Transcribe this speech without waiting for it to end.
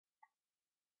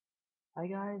Hi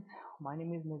guys, my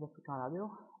name is Mr. Adil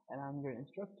and I'm your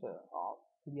instructor of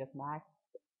 3ds Max,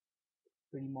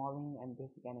 3D modeling and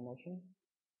basic animation.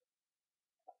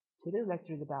 Today's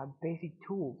lecture is about basic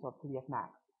tools of 3ds Max.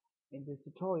 In this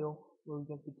tutorial, we'll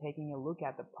just be taking a look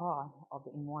at the part of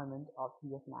the environment of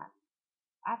 3ds Max.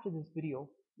 After this video,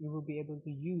 you will be able to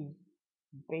use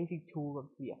basic tool of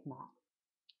 3ds Max.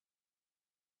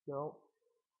 So,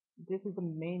 this is the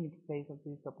main interface of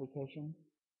this application.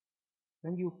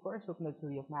 When you first open the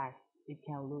 3ds Max, it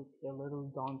can look a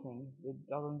little daunting with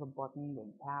dozens of buttons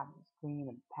and tabs, screen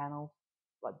and panels,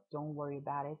 but don't worry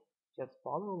about it. Just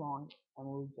follow along and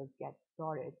we'll just get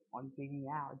started on figuring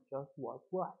out just what's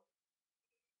what.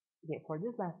 Okay, for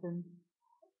this lesson,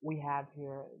 we have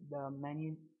here the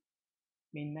main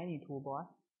menu toolbar.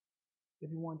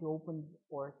 If you want to open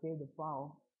or save the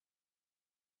file,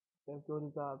 just go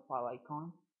to the file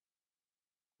icon,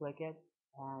 click it,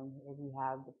 and here we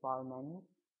have the file menu.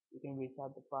 You can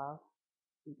reset the file.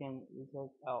 You can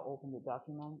open the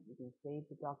document, you can save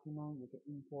the document, you can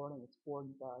import and export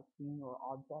the scene or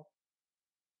object.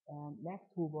 And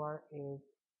next toolbar is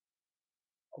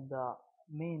the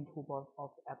main toolbar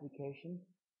of the application.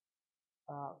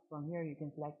 From here you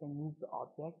can select and move the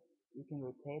object, you can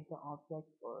rotate the object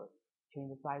or change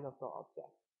the size of the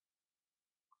object.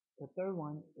 The third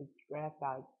one is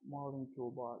graphite modeling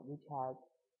toolbar, which has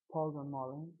polygon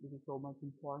modeling, which is so much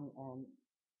important and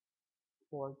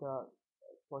for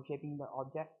shaping the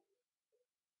object.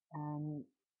 And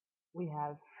we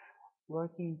have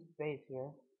working space here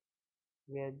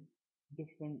with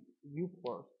different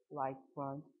viewports like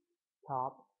front,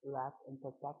 top, left, and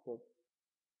perspective.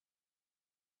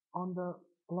 On the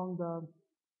Along the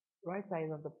right side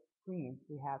of the screen,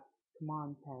 we have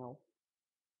command panel.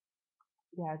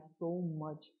 It has so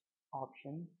much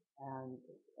option and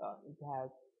it has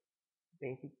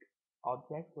basic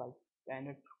objects like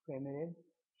standard primitive,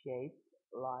 shape,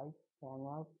 light,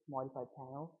 cameras, modify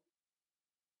panel.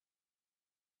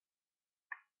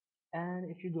 And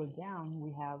if you go down,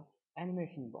 we have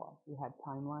animation bar. We have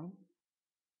timeline.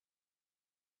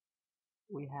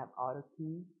 We have auto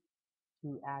key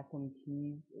to add some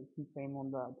keyframe on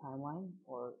the timeline,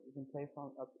 or you can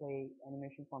play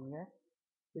animation from here.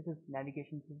 This is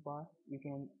navigation toolbar. You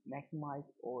can maximize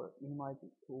or minimize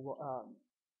tool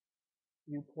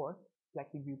viewport,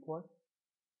 selected viewport.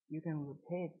 You can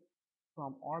rotate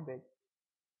from orbit.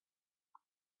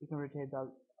 You can rotate the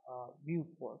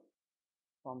viewport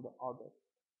from the orbit.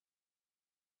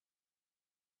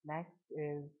 Next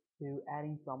is to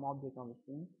adding some object on the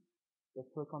scene. Just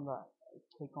click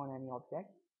on any object.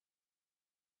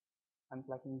 I'm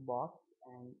selecting box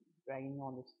and dragging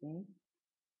on the scene,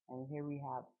 and here we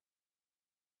have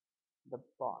the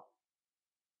box.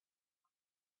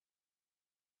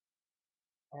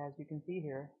 As you can see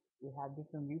here, we have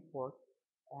different viewports,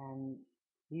 and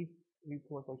these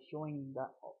viewports are showing the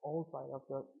all side of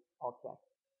the object.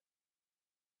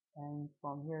 And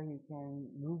from here you can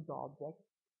move the object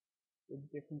with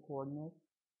different coordinates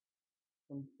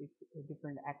from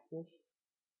different axes,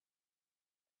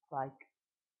 like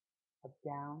up,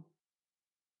 down,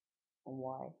 and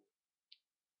Y,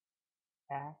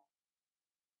 X.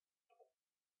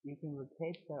 You can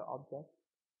rotate the object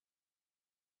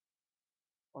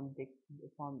from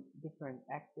different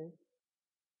axes,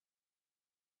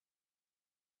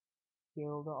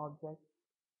 scale the object,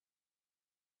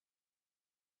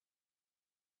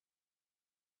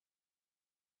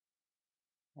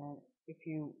 and if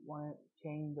you want to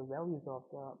change the values of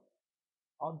the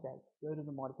object, go to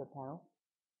the modify panel,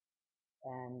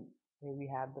 and here we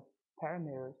have the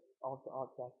parameters of the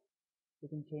object. You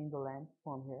can change the length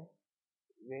from here,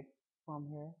 width from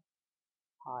here,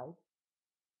 height,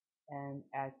 and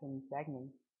add some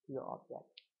segments to the object.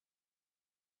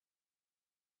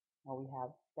 Now we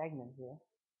have segment here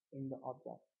in the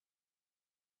object.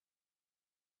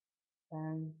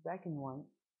 And second one,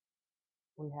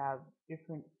 we have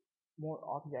different more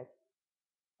objects.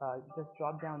 Just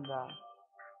drop down the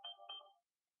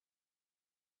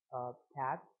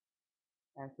tab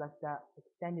and select the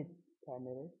extended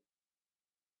parameters,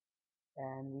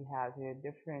 and we have here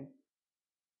different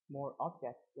more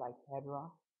objects like hedera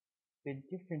with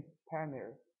different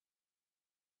parameters.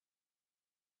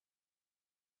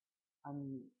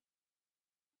 I'm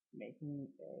making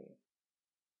a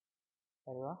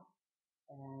hedera,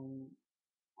 and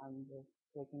I'm just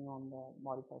clicking on the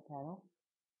modify panel,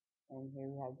 and here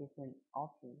we have different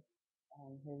options,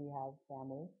 and here we have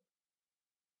family,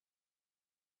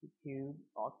 cube,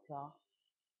 octa,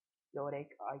 zodiac,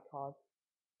 icos,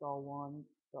 star 1,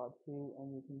 star 2,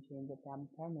 and you can change the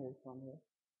parameters from here.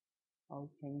 I'll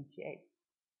change shape.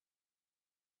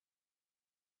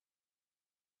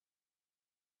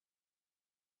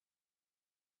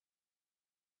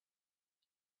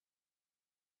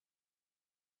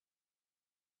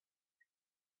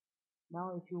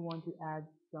 Now if you want to add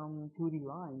some 2D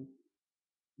lines,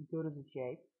 you go to the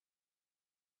shape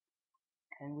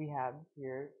and we have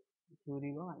here the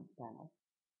 2D lines panel.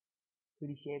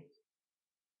 2D shapes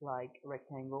like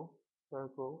rectangle,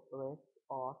 circle, ellipse,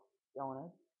 arc,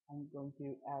 donut. I'm going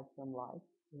to add some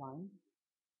lines.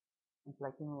 I'm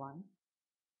selecting a line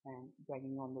and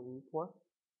dragging on the viewport.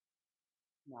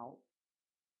 Now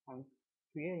I'm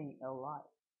creating a line.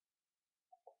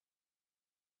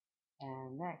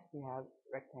 And next we have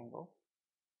rectangle,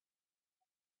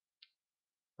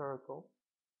 circle,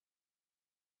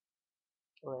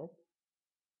 ellipse,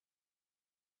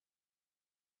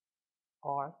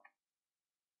 arc,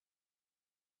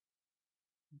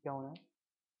 donut,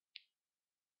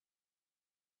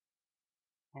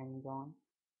 hexagon,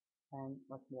 and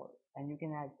much more. And you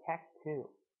can add text too.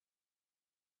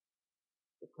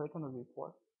 So click on the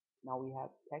viewport. Now we have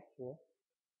text here.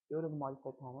 Go to the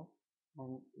modify panel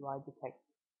and write the text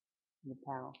in the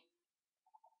panel.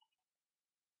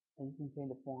 And you can change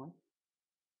the font.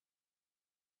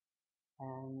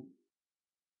 And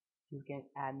you can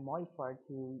add modifier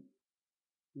to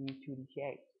these 2D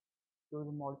shapes. Go to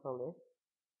the modifier list.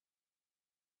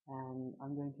 And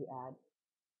I'm going to add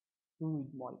fluid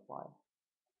modifier.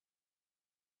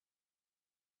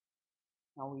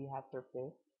 Now we have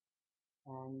surface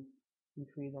and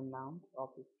increase the amount of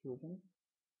extrusion.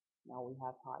 Now we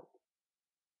have height.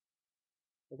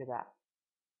 Look at that.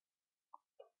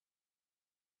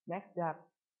 Next step,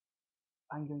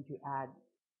 I'm going to add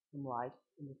some lights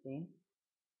in the scene.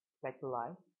 Select the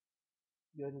light,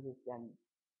 go to the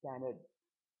standard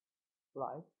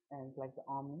light and select the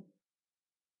Omni.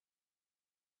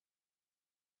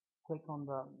 Click on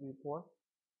the viewport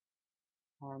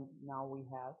and now we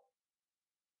have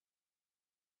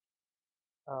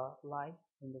a light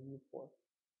in the viewport.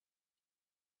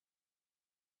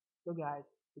 So guys,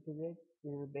 this is it.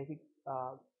 This is the basic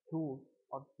tools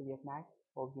of PDF Max.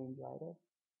 Hope you enjoyed it.